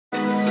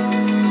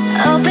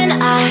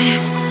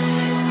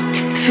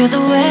I feel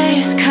the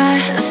waves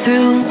cut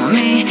through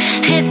me,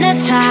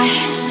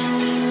 hypnotized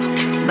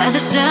by the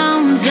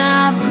sounds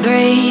I'm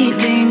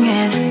breathing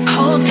in.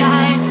 Hold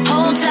tight,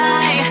 hold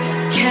tight,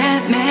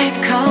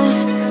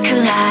 chemicals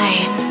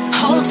collide.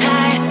 Hold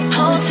tight,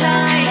 hold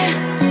tight,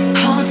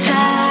 hold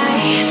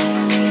tight.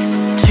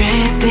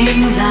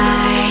 Dripping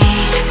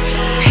lights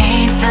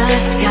paint the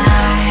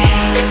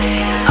skies,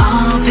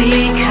 all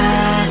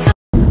because of...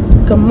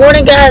 Good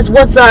morning, guys.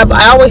 What's up?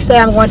 I always say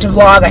I'm going to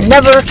vlog. I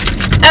never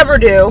ever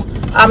do.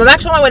 I'm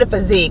actually on my way to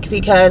Physique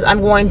because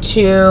I'm going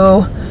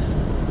to...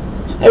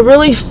 I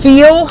really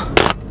feel...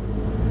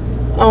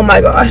 Oh my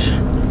gosh.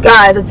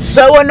 Guys, it's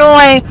so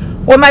annoying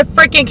when my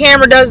freaking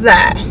camera does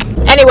that.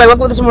 Anyway, woke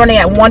up this morning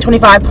at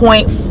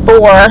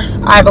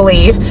 125.4, I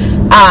believe.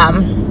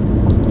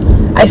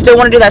 I still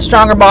want to do that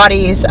Stronger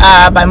Bodies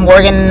by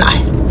Morgan. I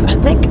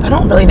think, I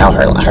don't really know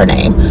her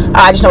name.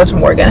 I just know it's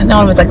Morgan. I don't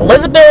know if it's like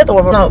Elizabeth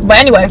or no. But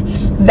anyway,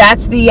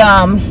 that's the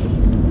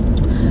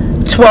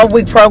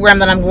 12-week program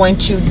that I'm going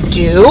to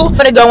do. I'm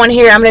going to go in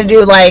here. I'm going to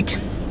do like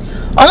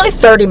only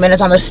 30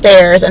 minutes on the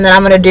stairs, and then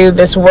I'm going to do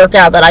this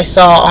workout that I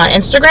saw on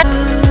Instagram.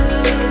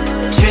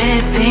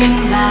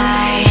 Dripping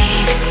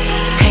lights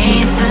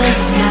paint the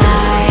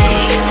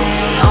skies,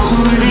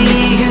 only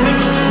you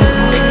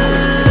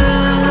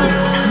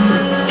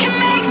can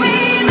make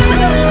me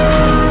move.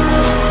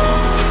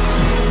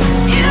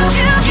 You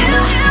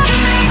can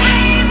make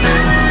me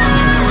move.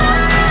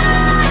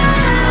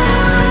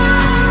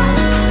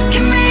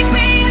 Can make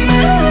me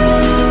move.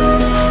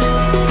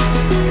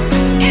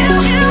 You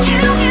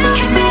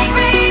can make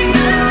me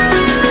move.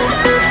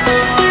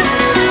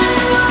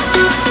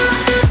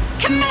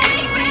 Can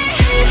make me.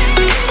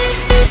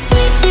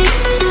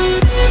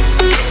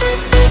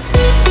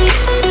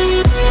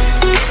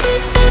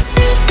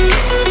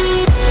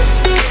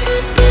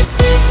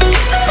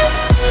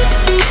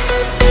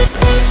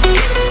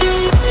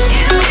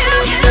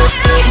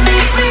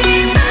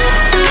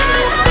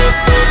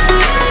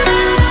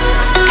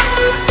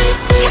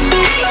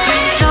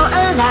 So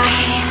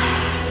alive,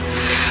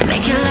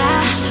 make it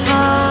last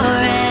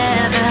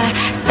forever.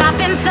 Stop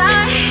in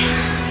time,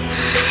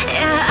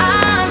 yeah,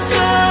 I'm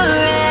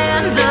surrendering.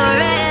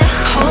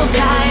 Hold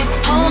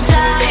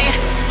tight,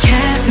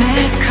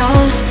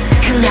 chemicals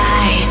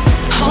collide.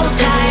 Hold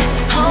tight,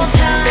 hold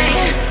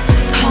tight,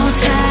 hold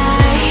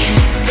tight.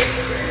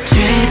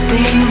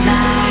 Dripping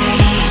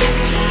lights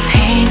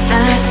paint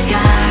the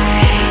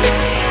skies,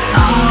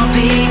 all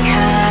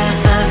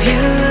because of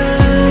you.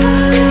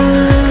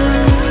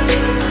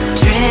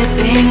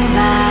 Dripping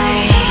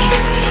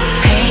lights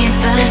paint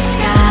the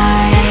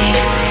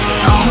skies,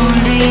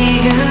 only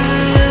you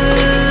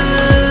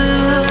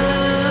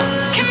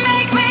can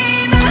make me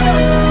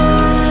move.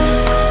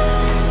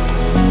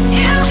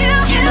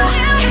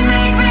 You can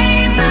make me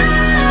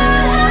move.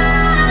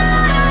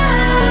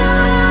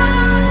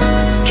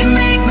 Can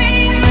make me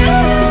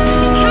move.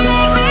 Can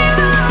make me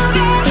move.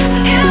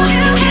 You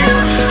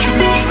can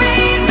make me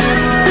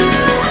move.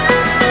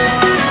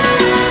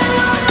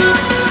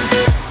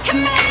 Can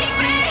make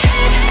me.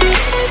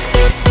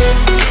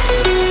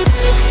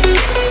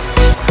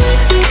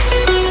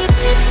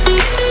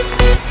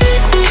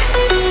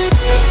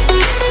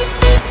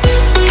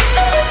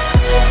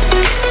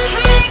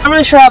 I'm not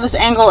really sure how this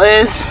angle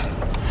is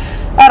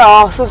at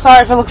all, so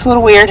sorry if it looks a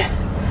little weird.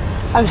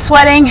 I'm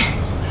sweating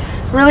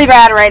really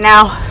bad right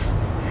now.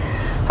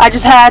 I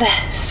just had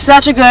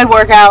such a good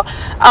workout.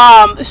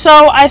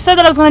 So I said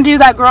that I was going to do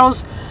that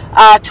girls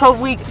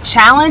 12-week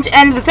challenge,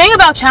 and the thing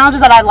about challenges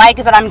that I like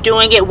is that I'm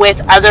doing it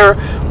with other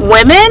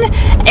women,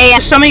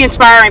 and so many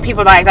inspiring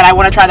people that I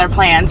want to try their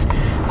plans.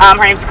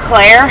 Her name's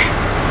Claire,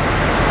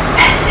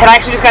 and I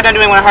actually just got done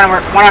doing one of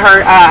her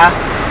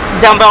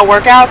dumbbell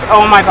workouts.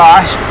 Oh my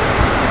gosh.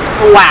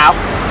 Wow.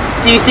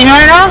 Do you see me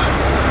right now?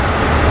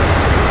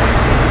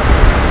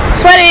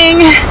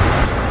 Sweating.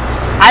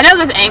 I know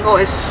this angle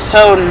is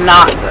so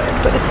not good,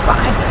 but it's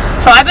fine.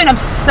 So I've been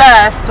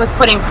obsessed with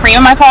putting cream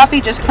in my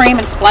coffee, just cream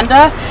and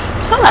Splenda.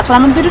 So that's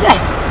what I'm going to do today.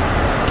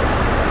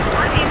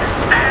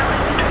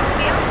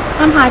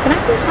 Hi, can I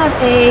please have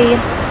a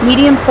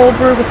medium cold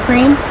brew with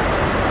cream?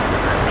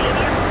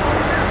 Medium cold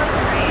brew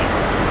with cream.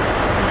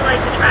 Would you like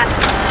to try?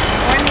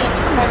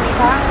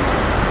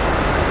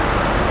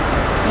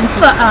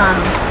 But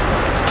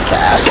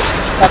fast.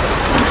 That's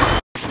this one.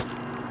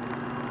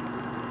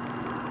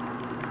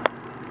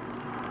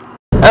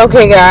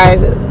 Okay,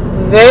 guys,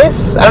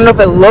 this, I don't know if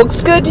it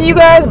looks good to you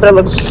guys, but it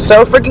looks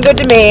so freaking good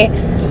to me.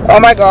 Oh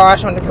my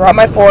gosh, I'm gonna drop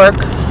my fork.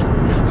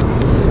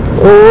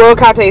 Look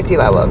how tasty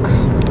that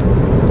looks.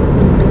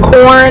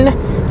 Corn,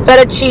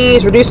 feta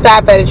cheese, reduced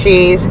fat feta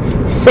cheese,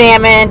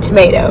 salmon,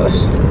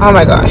 tomatoes. Oh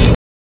my gosh.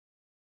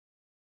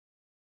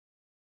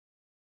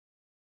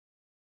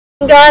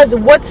 Guys,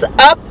 what's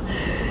up?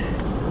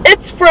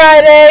 It's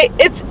Friday.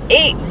 It's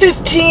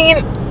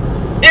 8:15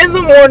 in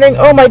the morning.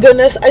 Oh my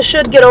goodness, I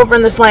should get over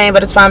in this lane,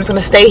 but it's fine. I'm just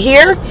gonna stay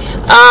here.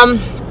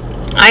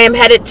 I am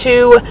headed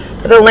to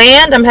the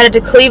land. I'm headed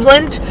to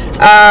Cleveland.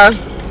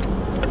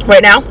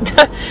 right now.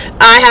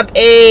 I have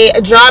a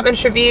job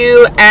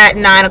interview at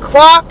 9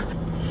 o'clock,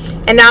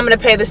 and now I'm going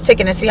to pay this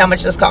ticket and see how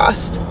much this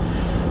costs,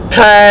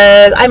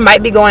 because I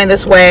might be going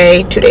this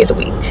way 2 days a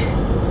week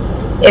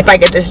if I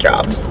get this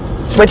job,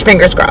 which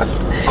fingers crossed.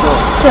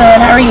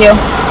 Good, how are you?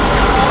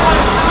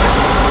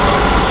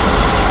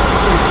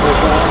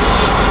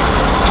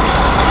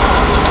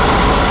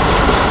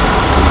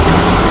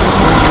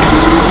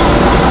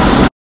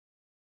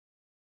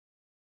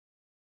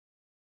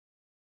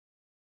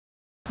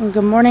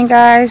 Good morning,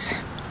 guys.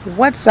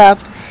 What's up?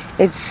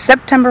 It's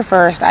September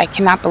 1st. I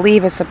cannot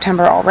believe it's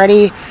September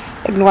already.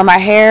 Ignore my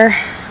hair.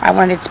 I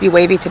wanted it to be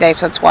wavy today,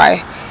 so that's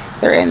why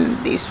they're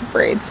in these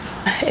braids.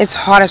 It's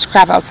hot as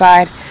crap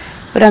outside,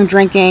 but I'm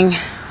drinking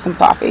some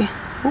coffee.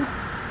 Ooh.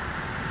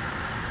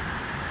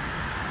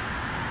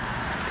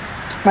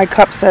 My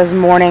cup says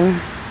morning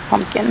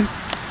pumpkin.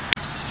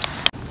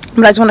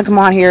 But I just want to come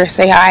on here,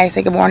 say hi,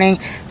 say good morning,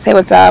 say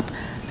what's up.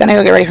 Gonna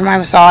go get ready for my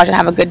massage and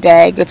have a good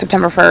day. Good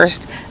September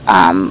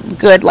 1st.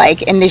 Good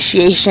like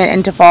initiation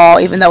into fall,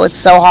 even though it's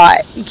so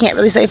hot. You can't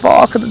really say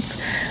fall because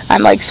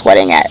I'm like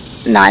sweating at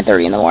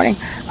 9:30 in the morning.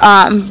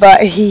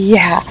 But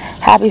yeah,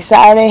 happy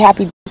Saturday,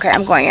 happy. Okay,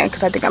 I'm going in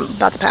because I think I'm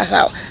about to pass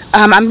out.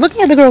 I'm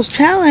looking at the girls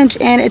challenge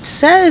and it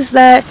says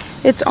that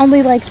it's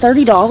only like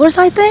 $30,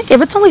 I think.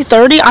 If it's only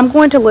 $30, I'm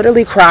going to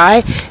literally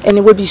cry, and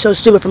it would be so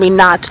stupid for me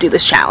not to do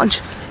this challenge.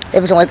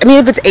 If it's only, I mean,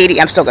 if it's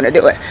 $80, I'm still gonna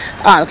do it.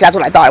 That's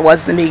what I thought it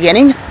was in the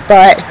beginning.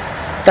 But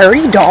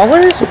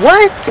 $30?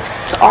 What?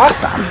 It's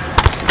awesome.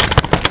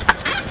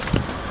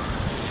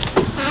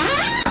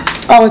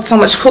 Oh, it's so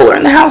much cooler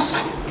in the house.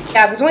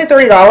 Yeah, if it's only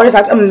 $30,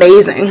 that's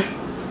amazing.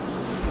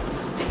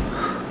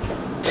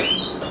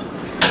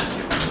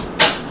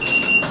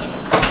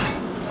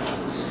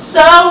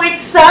 So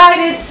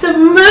excited to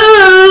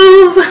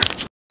move.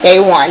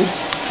 Day one.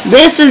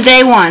 This is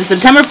day one.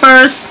 September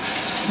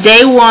 1st,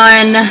 day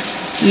one.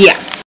 Yeah.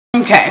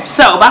 Okay,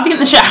 so about to get in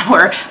the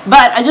shower,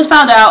 but I just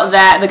found out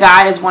that the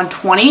guide is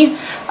 $120.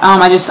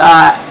 I just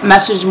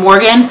messaged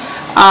Morgan.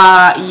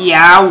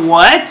 Yeah,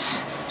 what?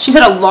 She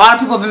said a lot of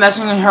people have been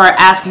messaging her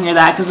asking her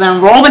that because the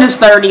enrollment is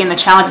 $30 and the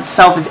challenge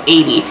itself is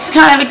 $80. It's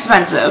kind of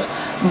expensive,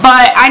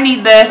 but I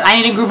need this. I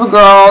need a group of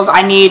girls.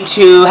 I need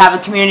to have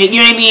a community.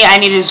 You know what I mean? I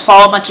need to just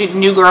follow a bunch of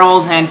new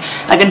girls and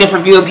like a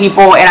different view of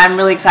people, and I'm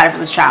really excited for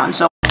this challenge.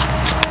 So.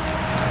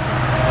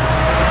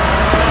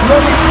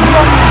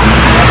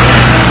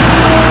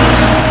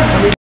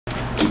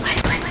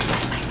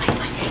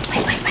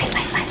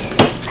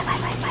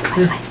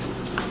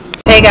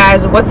 Hey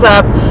guys, what's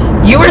up?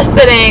 You were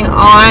sitting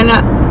on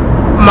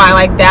my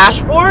like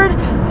dashboard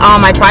on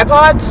my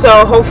tripod,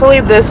 so hopefully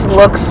this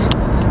looks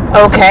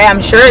okay. I'm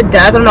sure it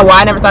does. I don't know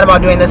why I never thought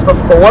about doing this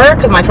before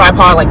because my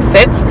tripod like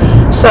sits.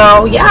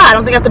 So yeah, I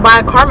don't think I have to buy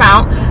a car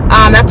mount.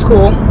 That's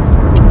cool.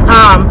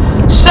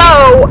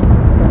 So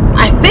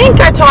I think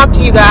I talked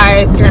to you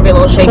guys. You're gonna be a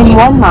little shaky.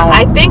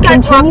 I think I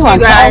talked to you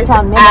guys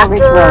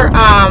after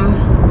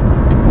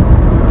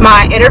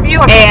my interview,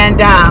 and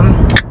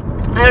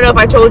I don't know if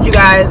I told you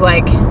guys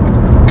like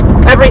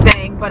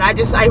everything, but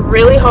I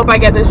really hope I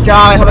get this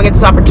job. I hope I get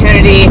this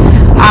opportunity.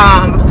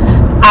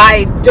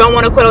 I don't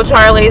want to quit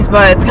O'Charlie's,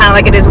 but it's kind of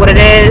like it is what it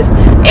is,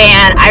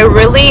 and I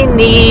really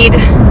need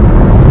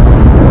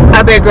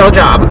a big girl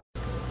job.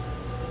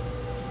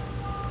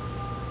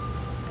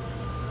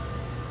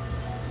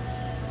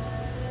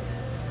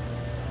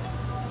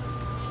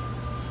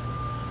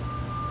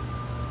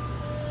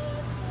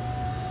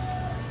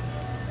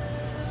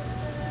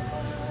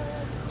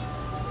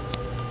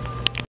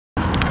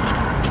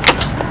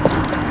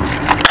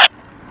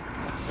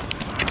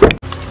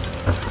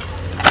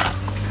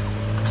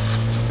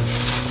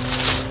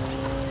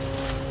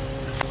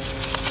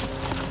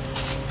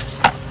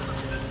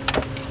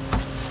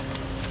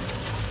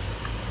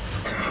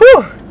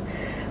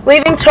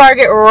 Leaving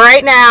Target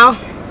right now,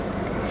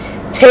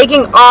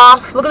 taking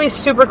off. Look at these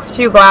super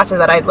cute glasses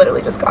that I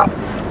literally just got.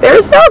 They're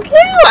so cute.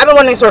 I've been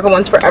wanting circle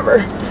ones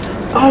forever.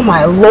 Oh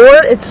my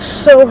lord, it's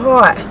so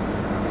hot.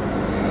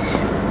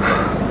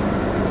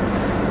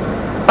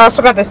 I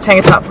also got this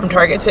tank top from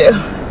Target too,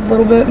 a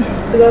little bit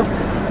ago.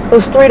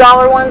 Those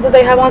 $3 ones that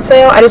they have on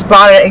sale. I just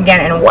bought it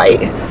again in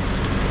white.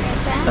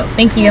 Oh,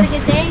 thank you. Have a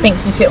good day.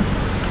 Thanks, you too.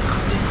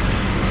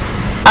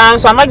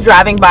 So I'm like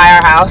driving by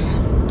our house.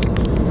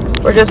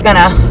 We're just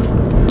gonna,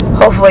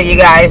 hopefully you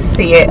guys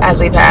see it as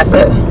we pass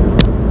it.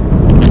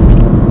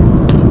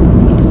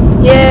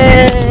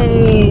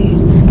 Yay!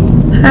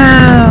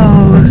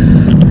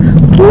 House!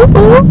 Ooh,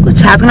 ooh.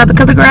 Child's gonna have to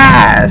cut the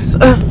grass.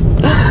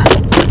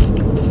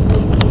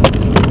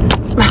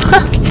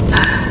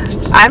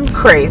 I'm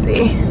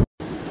crazy.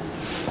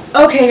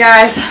 Okay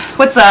guys,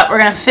 what's up? We're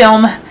gonna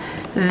film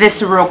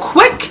this real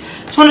quick.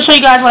 Just want to show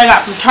you guys what I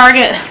got from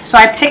Target. So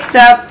I picked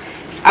up,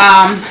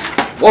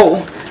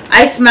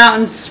 Ice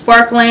Mountain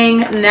Sparkling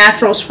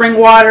Natural Spring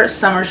Water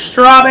Summer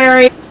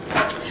Strawberry.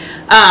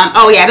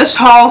 Oh yeah, this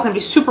haul is gonna be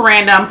super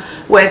random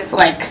with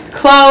like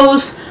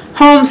clothes,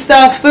 home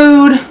stuff,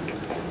 food,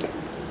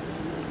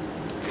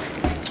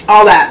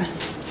 all that.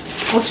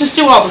 Let's just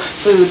do all the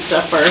food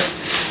stuff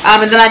first.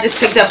 And then I just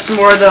picked up some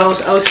more of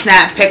those Oh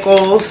Snap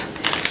pickles,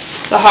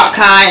 the hot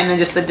kind, and then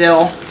just the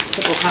dill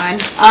pickle kind.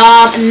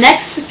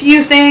 Next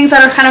few things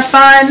that are kind of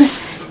fun.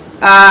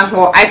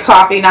 Well, iced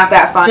coffee, not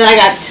that fun. Then I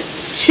got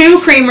 2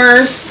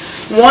 creamers,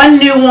 one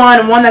new one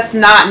and one that's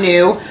not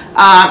new.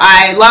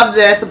 I love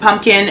this, the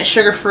pumpkin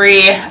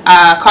sugar-free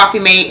Coffee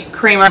Mate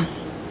creamer.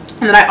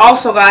 And then I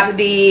also got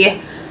the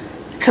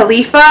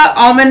Khalifa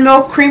almond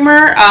milk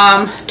creamer,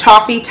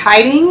 toffee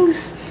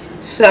tidings.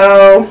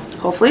 So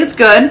hopefully it's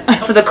good.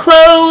 For the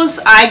clothes,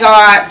 I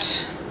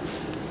got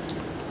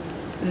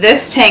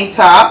this tank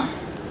top,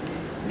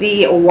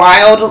 the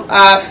Wild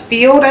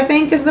Field, I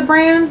think is the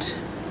brand,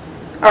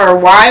 or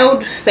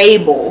Wild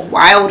Fable,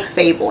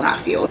 not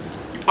Field.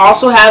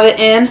 Also have it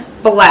in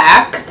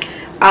black.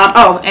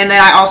 Oh, and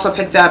then I also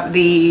picked up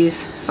these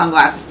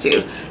sunglasses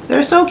too.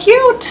 They're so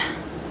cute.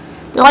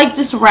 They're like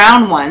just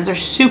round ones. They're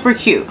super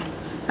cute.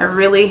 I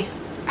really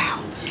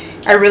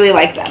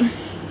like them.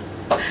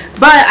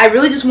 But I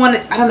really just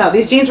wanted, I don't know,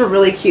 these jeans were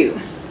really cute.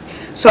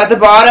 So at the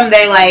bottom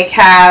they like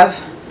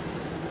have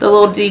the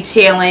little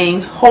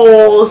detailing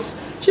holes.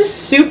 Just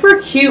super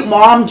cute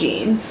mom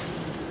jeans.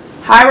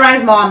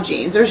 High-rise mom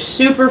jeans. They're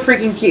super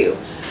freaking cute.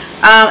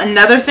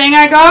 Another thing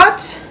I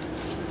got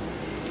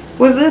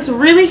was this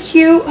really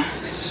cute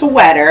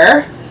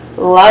sweater.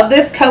 Love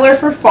this color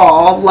for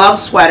fall. Love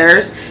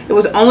sweaters. It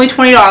was only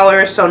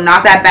 $20, so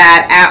not that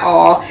bad at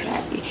all.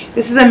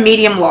 This is a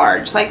medium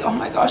large. Like, oh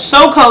my gosh,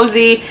 so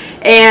cozy.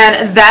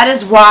 And that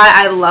is why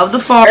I love the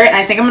fall. And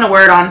I think I'm going to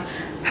wear it on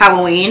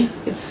Halloween.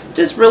 It's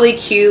just really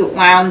cute,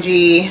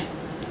 loungy,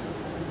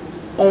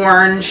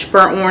 orange,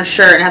 burnt orange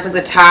shirt. And it has like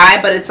the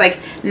tie, but it's like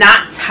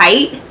not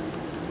tight.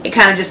 It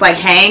kind of just like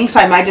hangs, so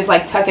I might just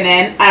like tuck it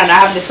in. I don't know, I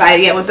haven't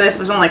decided yet with this. It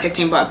was only like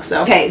 15 bucks,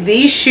 so. Okay,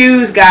 these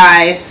shoes,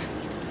 guys,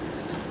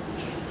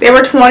 they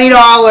were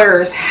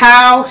 $20.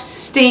 How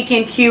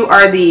stinking cute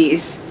are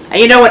these? And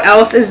you know what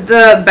else is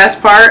the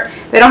best part?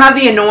 They don't have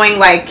the annoying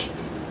like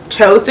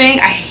toe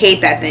thing. I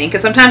hate that thing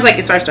because sometimes like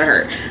it starts to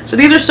hurt. So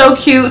these are so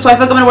cute. So I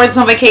feel like I'm gonna wear this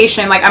on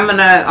vacation. Like I'm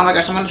gonna, oh my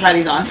gosh, I'm gonna try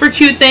these on. For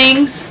cute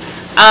things,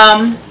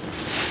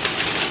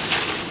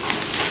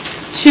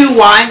 2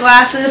 wine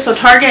glasses. So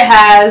Target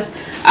has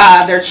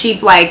their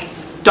cheap like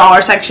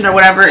dollar section or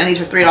whatever, and these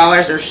were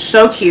 $3. They're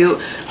so cute.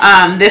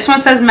 This one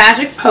says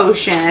Magic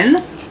Potion.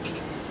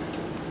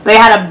 They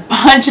had a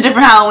bunch of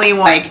different Halloween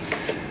ones.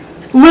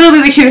 Like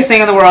literally the cutest thing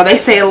in the world. They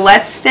say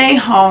let's stay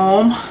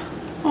home.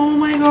 Oh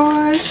my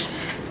gosh,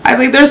 I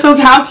think they're so,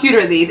 how cute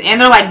are these? And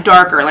they're like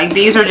darker. Like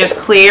these are just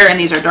clear and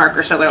these are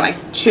darker, so they're like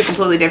 2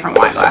 completely different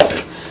wine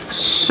glasses.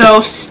 So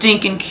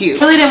stinking cute.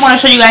 Really didn't want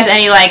to show you guys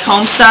any like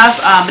home stuff,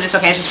 but it's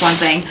okay, it's just one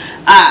thing,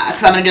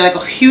 because I'm gonna do like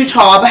a huge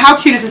haul. But how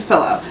cute is this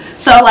pillow?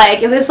 So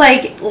like if this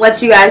like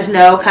lets you guys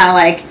know kind of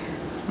like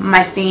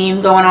my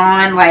theme going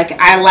on. Like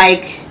I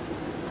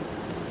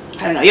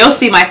don't know, you'll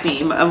see my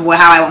theme of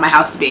how I want my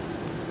house to be.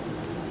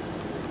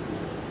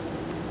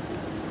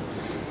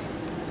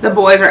 The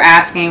boys are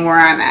asking where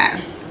I'm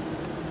at.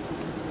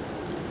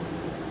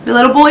 The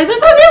little boys are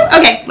so cute.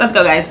 Okay, let's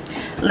go, guys.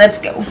 Let's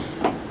go.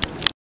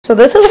 So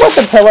this is what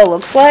the pillow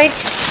looks like.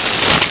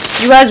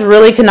 You guys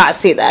really could not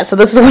see that. So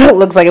this is what it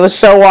looks like. It was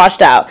so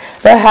washed out.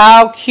 But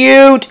how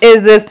cute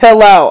is this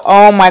pillow?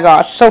 Oh my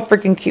gosh, so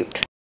freaking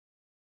cute.